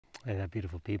Hey there,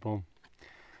 beautiful people.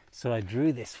 So I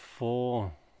drew this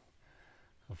Four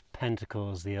of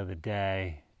Pentacles the other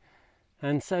day,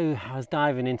 and so I was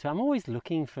diving into, I'm always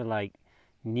looking for like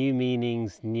new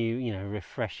meanings, new,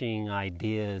 refreshing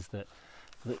ideas that,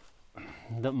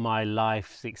 that my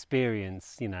life's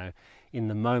experience, in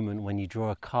the moment when you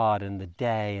draw a card and the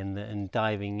day and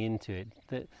diving into it,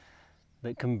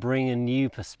 that can bring a new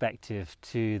perspective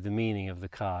to the meaning of the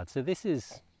card. So this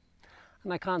is,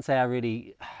 and I can't say I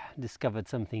really discovered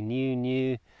something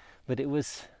new, but it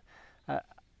was a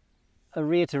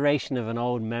reiteration of an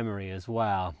old memory as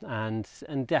well, and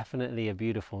definitely a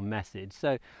beautiful message.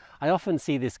 So I often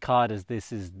see this card as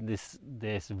this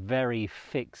very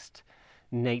fixed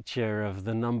nature of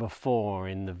the number 4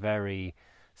 in the very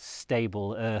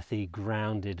stable, earthy,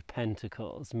 grounded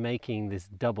pentacles, making this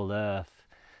double earth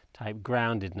type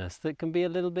groundedness that can be a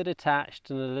little bit attached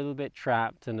and a little bit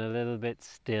trapped and a little bit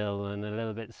still and a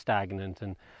little bit stagnant.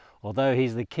 And although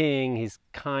he's the king, he's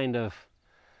kind of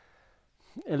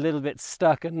a little bit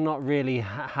stuck and not really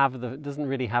doesn't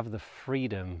really have the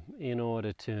freedom in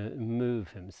order to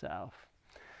move himself.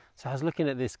 So I was looking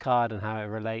at this card and how it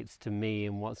relates to me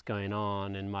and what's going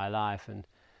on in my life,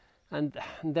 and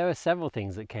there are several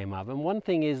things that came up. And one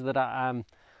thing is that I'm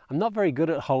not very good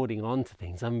at holding on to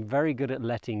things. I'm very good at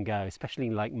letting go, especially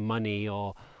like money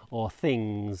or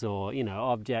things or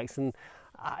objects. And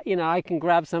I can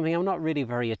grab something. I'm not really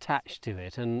very attached to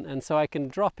it, and so I can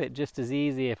drop it just as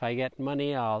easy. If I get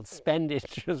money, I'll spend it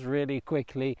just really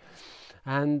quickly.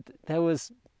 And there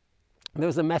was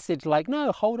a message like,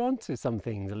 no, hold on to some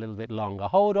things a little bit longer.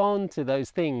 Hold on to those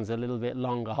things a little bit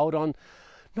longer. Hold on,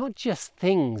 not just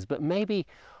things, but maybe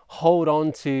hold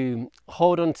on to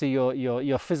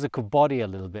your physical body a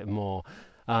little bit more.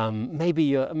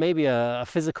 Maybe a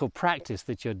physical practice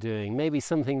that you're doing, maybe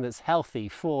something that's healthy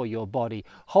for your body.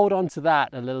 Hold on to that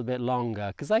a little bit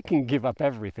longer, because I can give up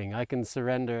everything. I can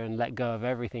surrender and let go of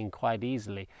everything quite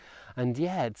easily. And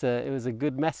yeah, it was a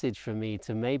good message for me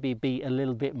to maybe be a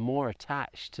little bit more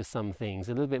attached to some things,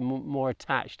 a little bit more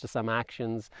attached to some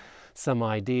actions, some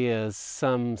ideas,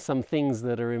 some things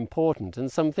that are important, and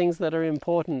some things that are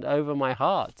important over my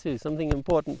heart too. Something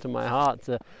important to my heart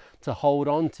to hold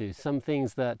on to, some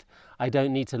things that I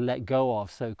don't need to let go of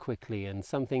so quickly, and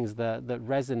some things that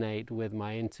resonate with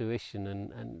my intuition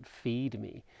and feed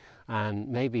me, and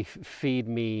maybe feed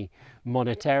me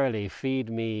monetarily, feed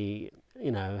me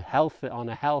health on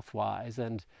a health wise,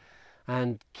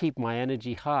 and keep my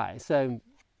energy high. So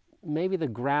maybe the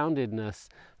groundedness,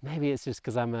 maybe it's just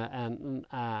because I'm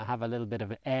have a little bit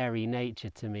of an airy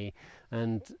nature to me,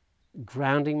 and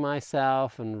grounding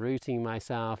myself and rooting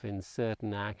myself in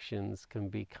certain actions can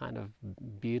be kind of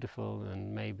beautiful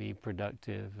and maybe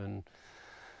productive and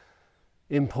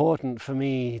important for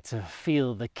me to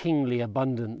feel the kingly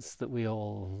abundance that we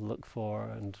all look for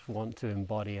and want to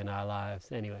embody in our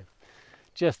lives. Anyway,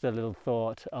 just a little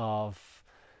thought of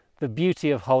the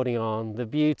beauty of holding on, the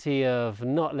beauty of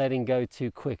not letting go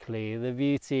too quickly, the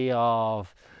beauty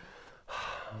of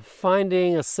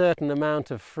finding a certain amount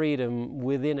of freedom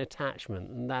within attachment.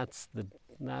 And that's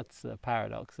the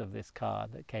paradox of this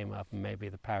card that came up, and maybe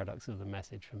the paradox of the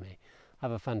message for me.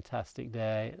 Have a fantastic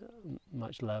day.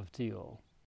 Much love to you all.